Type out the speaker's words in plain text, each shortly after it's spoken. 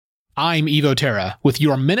I'm Evo Terra with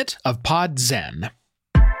your Minute of Pod Zen.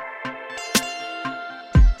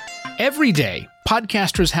 Every day,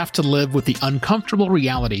 podcasters have to live with the uncomfortable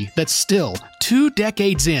reality that still, 2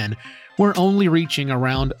 decades in, we're only reaching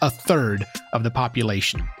around a third of the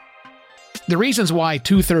population. The reasons why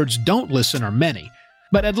 2/3 don't listen are many,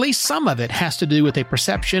 but at least some of it has to do with a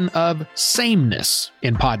perception of sameness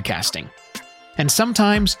in podcasting. And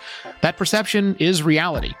sometimes that perception is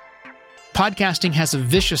reality. Podcasting has a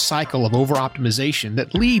vicious cycle of over-optimization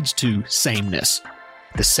that leads to sameness.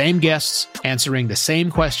 The same guests answering the same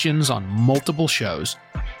questions on multiple shows.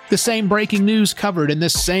 The same breaking news covered in the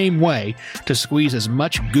same way to squeeze as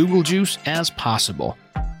much Google juice as possible.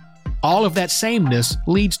 All of that sameness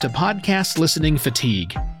leads to podcast listening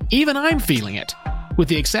fatigue. Even I'm feeling it. With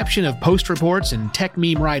the exception of Post Reports and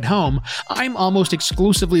Techmeme Ride Home, I'm almost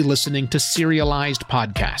exclusively listening to serialized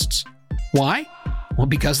podcasts. Why? Well,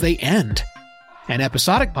 because they end. And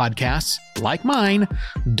episodic podcasts, like mine,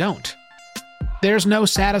 don't. There's no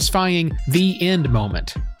satisfying the end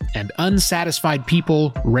moment, and unsatisfied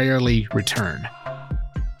people rarely return.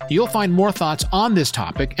 You'll find more thoughts on this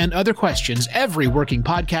topic and other questions every working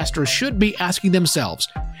podcaster should be asking themselves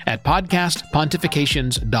at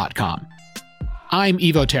podcastpontifications.com. I'm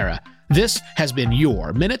Evo Terra. This has been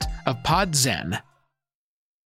your Minute of Pod Zen.